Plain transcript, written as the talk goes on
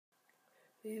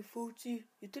Hey, Footsie,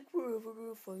 you think we're ever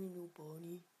gonna find a new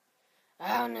Bonnie?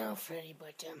 I don't know, Freddy,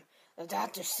 but the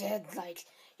doctor said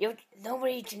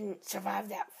nobody can survive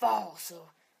that fall,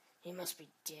 so he must be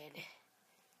dead.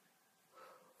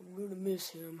 I'm gonna miss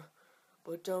him,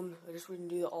 but I just wouldn't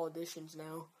do the auditions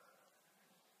now.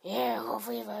 Yeah,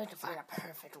 hopefully I can find a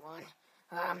perfect one.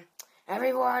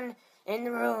 Everyone in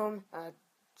the room,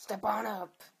 step on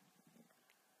up.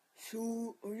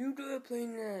 So, are you good at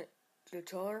playing that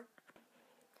guitar?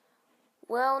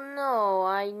 Well, no,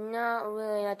 I'm not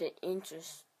really at the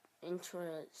instrument,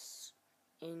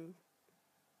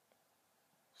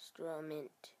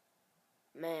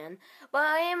 man. But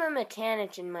I am a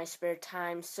mechanic in my spare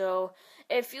time, so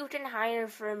if you can hire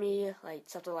for me, like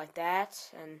something like that,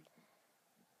 and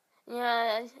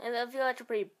yeah, I feel like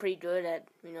you're pretty good at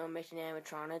making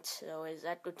animatronics. So is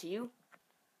that good to you?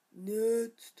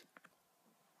 Next.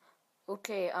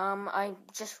 Okay, I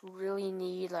just really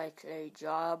need like a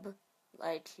job,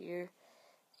 like here,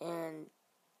 and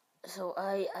so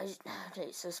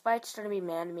okay, so Spike's gonna be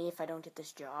mad at me if I don't get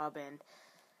this job, and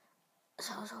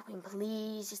so I was hoping,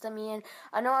 please, just let me in.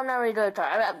 I know I'm not really good at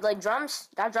guitar. Like drums,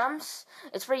 got drums.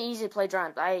 It's pretty easy to play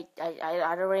drums. I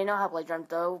don't really know how to play drums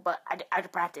though, but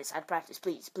I'd practice.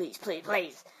 Please, please, please,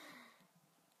 please.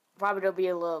 Probably there'll be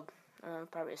a little,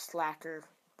 probably a slacker,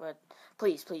 but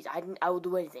please, please, I will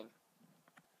do anything.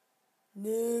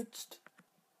 Next.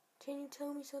 Can you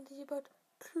tell me something about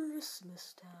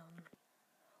Christmas Town?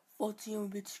 Footsie, I'm a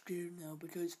bit scared now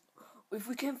because if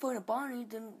we can't find a Bonnie,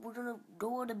 then we're gonna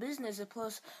go out of business. And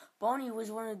plus, Bonnie was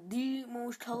one of the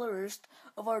most colorist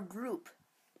of our group.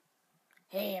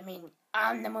 Hey, I mean,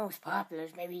 I'm the most popular.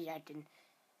 Maybe I can,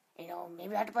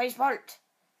 maybe I have to play his part.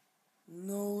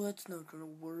 No, that's not gonna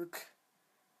work.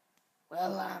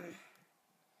 Well, I'm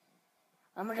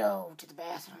gonna go to the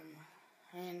bathroom,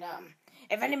 and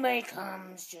if anybody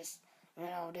comes, just do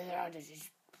their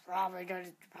auditions. Probably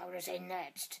gonna say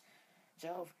next.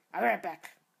 So I'll be right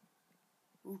back.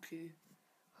 Okay.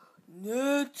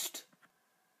 Next.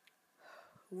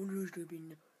 I wonder who's gonna be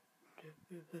next.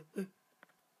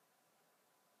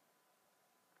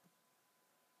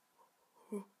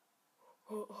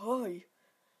 Hi.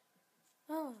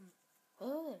 Hello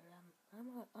there.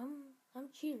 I'm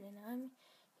Kieran. I'm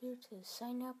here to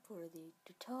sign up for the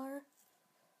guitar.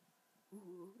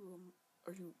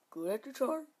 Are you good at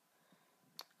guitar?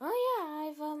 Oh yeah,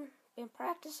 I've been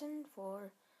practicing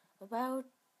for about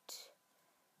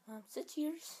 6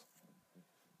 years.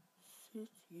 6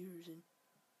 years, and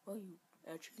well, you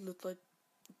actually look like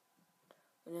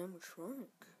an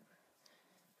animatronic.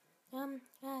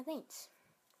 Thanks.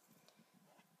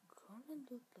 Kinda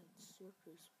look like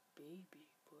Circus Baby,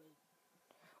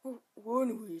 but well,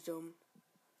 anyways,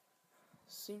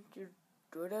 think you're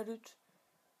good at it?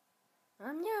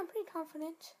 Yeah, I'm pretty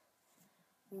confident.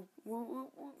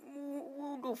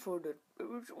 We'll go for the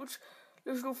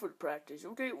let's go for the practice,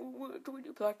 okay? Can we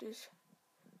do practice?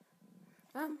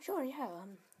 Sure, yeah.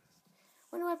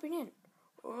 When do I begin?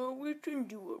 We can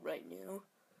do it right now.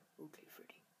 Okay,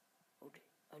 Freddy. Okay,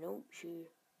 I know she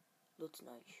looks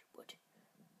nice, but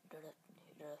do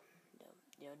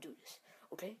this,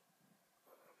 okay?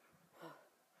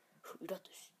 You got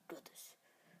this.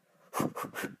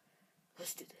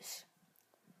 Let's do this.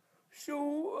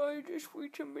 So I just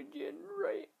wait to begin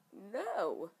right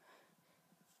now.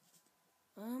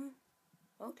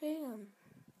 Okay,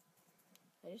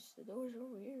 I guess the door's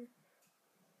over here.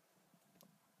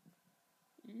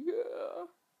 Yeah.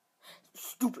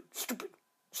 Stupid.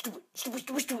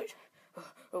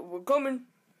 We're coming.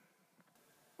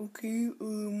 Okay,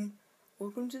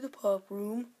 welcome to the pop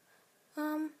room.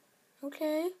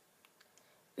 Okay.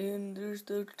 And there's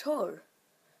the guitar.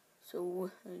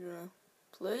 So, are you gonna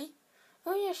play?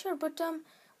 Oh yeah, sure, but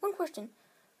one question.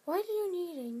 Why do you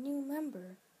need a new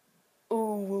member?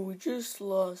 Oh, well, we just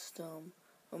lost, a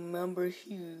member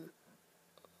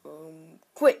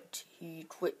quit. He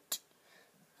quit.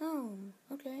 Oh,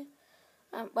 okay.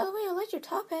 By the way, I like your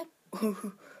top hat.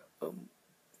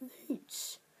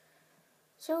 Thanks.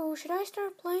 So, should I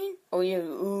start playing? Oh, yeah,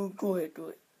 go ahead, do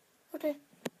it. Okay.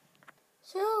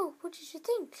 So, what did you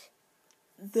think?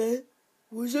 That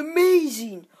was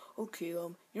amazing! Okay,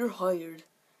 you're hired.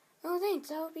 Oh, thanks.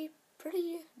 That would be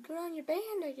pretty good on your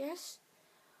band, I guess.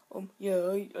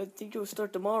 Yeah, I think you'll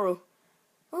start tomorrow.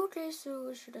 Okay,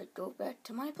 so should I go back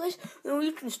to my place? No,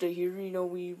 you can stay here.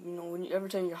 Every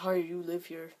time you're hired, you live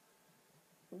here.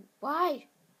 Why?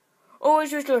 Oh,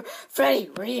 it's just Freddy,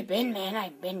 where you been, man?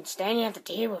 I've been standing at the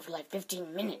table for like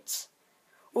 15 minutes.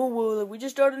 Oh, well, we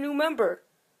just started a new member.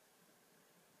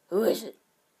 Who is it?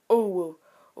 Oh, well,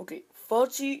 okay.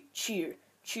 Footsie, cheer.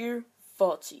 Cheer,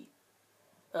 Footsie.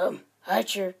 Hi,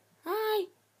 Cheer. Hi.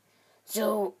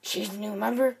 So, she's a new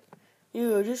member?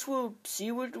 Yeah, I guess we'll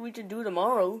see what we can do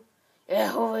tomorrow. Yeah,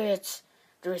 hopefully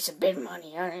there's a bit of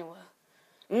money. Alright, well.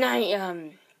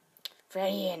 Night,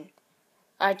 Freddy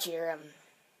and Cheer,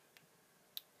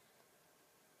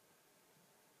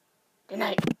 good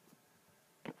night.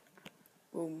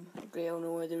 Okay, I don't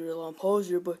know why there's a long pause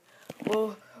here, but,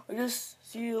 well, I guess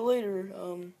see you later,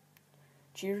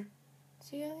 Cheer.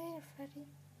 See you later, Freddy.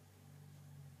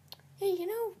 Hey,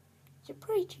 you're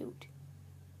pretty cute.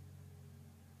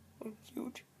 I'm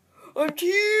cute. I'm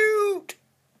cute!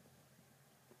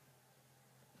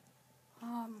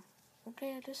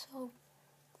 Okay, I guess I'll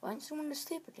find someone to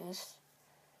sleep, I guess.